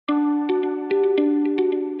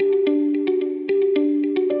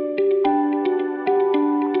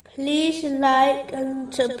like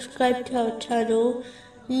and subscribe to our channel.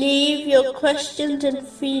 Leave your questions and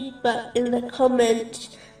feedback in the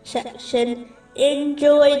comments section.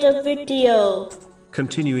 Enjoy the video.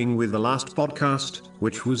 Continuing with the last podcast,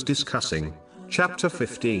 which was discussing chapter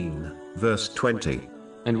 15, verse 20.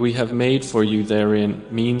 And we have made for you therein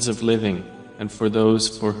means of living, and for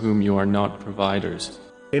those for whom you are not providers.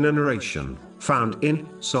 In a narration found in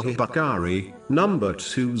Sahih Bukhari, number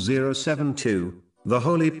 2072, the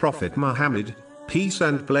Holy Prophet Muhammad, peace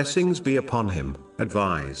and blessings be upon him,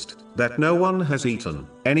 advised that no one has eaten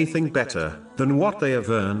anything better than what they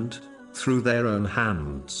have earned through their own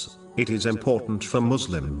hands. It is important for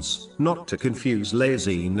Muslims not to confuse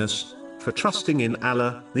laziness for trusting in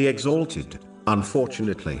Allah the Exalted.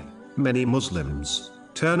 Unfortunately, many Muslims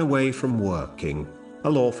turn away from working a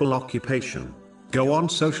lawful occupation, go on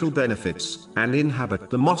social benefits, and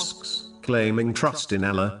inhabit the mosques, claiming trust in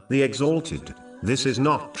Allah the Exalted. This is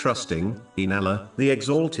not trusting in Allah the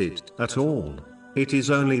Exalted at all. It is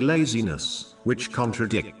only laziness, which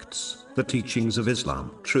contradicts the teachings of Islam.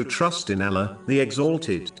 True trust in Allah the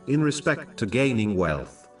Exalted in respect to gaining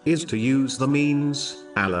wealth is to use the means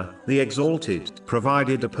Allah the Exalted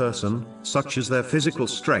provided a person, such as their physical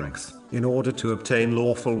strength, in order to obtain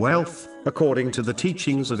lawful wealth according to the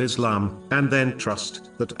teachings of Islam, and then trust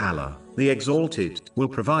that Allah the Exalted will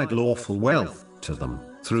provide lawful wealth to them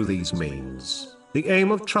through these means. The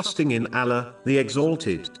aim of trusting in Allah the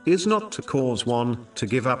Exalted is not to cause one to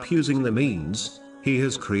give up using the means He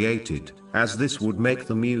has created, as this would make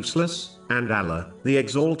them useless, and Allah the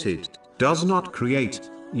Exalted does not create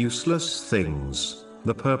useless things.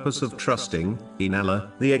 The purpose of trusting in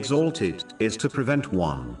Allah the Exalted is to prevent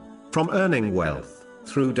one from earning wealth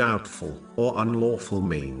through doubtful or unlawful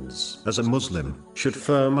means. As a Muslim should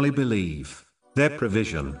firmly believe, their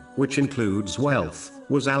provision, which includes wealth,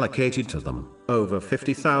 was allocated to them over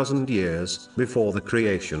 50,000 years before the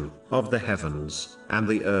creation of the heavens and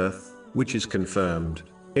the earth, which is confirmed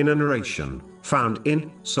in a narration found in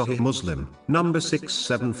Sahih Muslim, number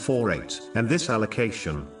 6748. And this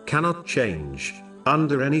allocation cannot change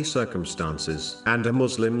under any circumstances, and a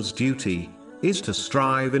Muslim's duty is to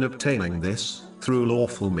strive in obtaining this through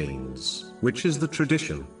lawful means, which is the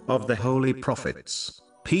tradition of the Holy Prophets,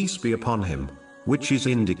 peace be upon him, which is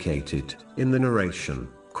indicated in the narration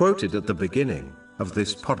quoted at the beginning of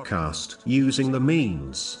this podcast. Using the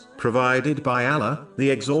means provided by Allah the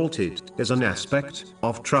Exalted is an aspect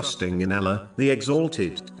of trusting in Allah the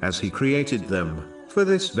Exalted, as He created them for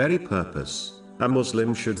this very purpose. A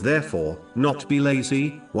Muslim should therefore not be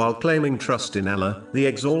lazy while claiming trust in Allah the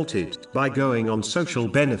Exalted by going on social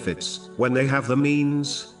benefits when they have the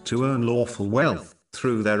means to earn lawful wealth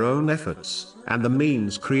through their own efforts, and the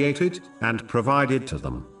means created and provided to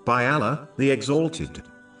them by Allah the Exalted.